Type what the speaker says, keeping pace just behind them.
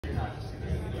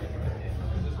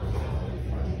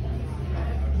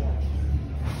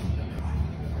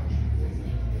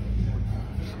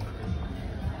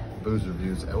booze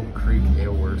reviews, Elk Creek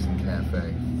Aleworks and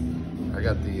Cafe. I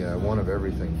got the one of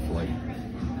everything flight.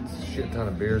 It's a shit ton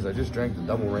of beers. I just drank the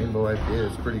Double Rainbow IPA.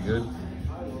 It's pretty good.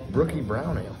 Brookie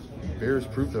Brown Ale. Beer is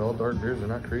proof that all dark beers are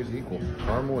not crazy equal.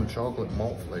 Caramel and chocolate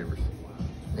malt flavors.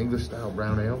 English style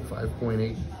brown ale,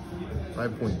 5.8,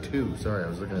 5.2. Sorry, I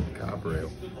was looking at the copper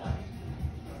ale.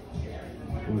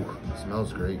 Ooh,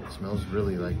 smells great. Smells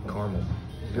really like caramel.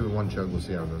 Give it one chug, we'll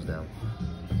see how it goes down.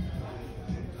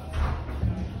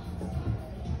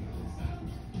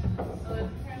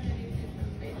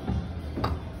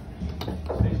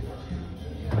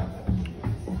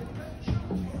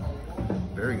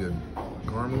 Very good.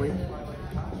 Caramely.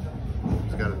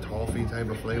 It's got a toffee type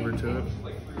of flavor to it.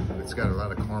 It's got a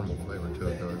lot of caramel flavor to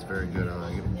it though. It's very good. I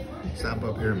like it. Stop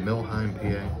up here in Milheim,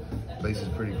 PA. Place is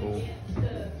pretty cool.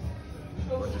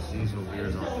 Bunch of seasonal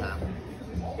beers on tap.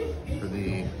 For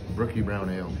the Brookie Brown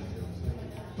Ale,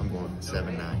 I'm going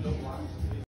 7.9.